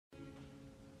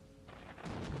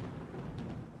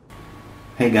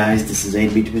Hey guys, this is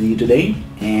 8-Bit with you today,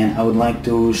 and I would like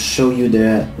to show you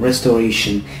the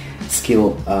restoration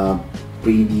skill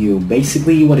preview.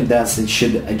 Basically what it does, it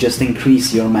should just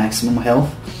increase your maximum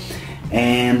health,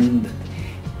 and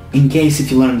in case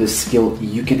if you learn this skill,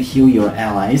 you can heal your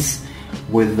allies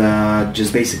with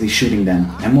just basically shooting them.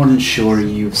 I'm more than sure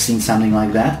you've seen something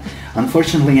like that.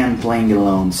 Unfortunately, I'm playing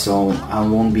alone, so I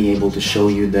won't be able to show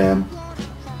you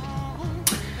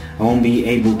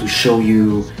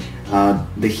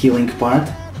the healing part,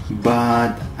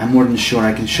 but I'm more than sure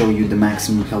I can show you the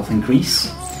maximum health increase.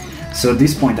 So at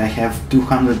this point I have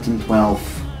 212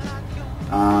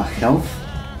 health,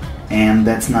 and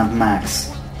that's not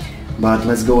max, but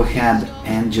let's go ahead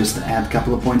and just add a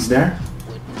couple of points there.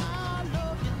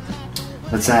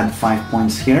 Let's add 5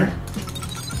 points here.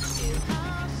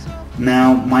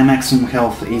 Now my maximum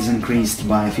health is increased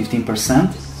by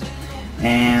 15%,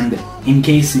 and in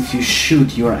case if you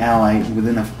shoot your ally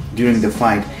during the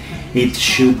fight, it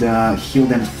should heal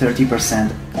them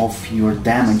 30% of your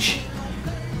damage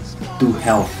to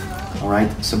health.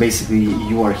 Alright, so basically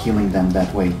you are healing them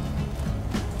that way.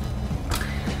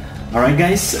 Alright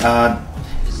guys,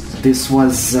 this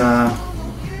was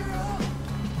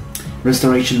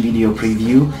restoration video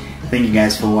preview. Thank you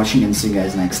guys for watching, and see you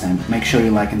guys next time. Make sure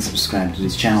you like and subscribe to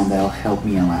this channel, that'll help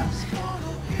me a lot.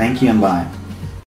 Thank you and bye.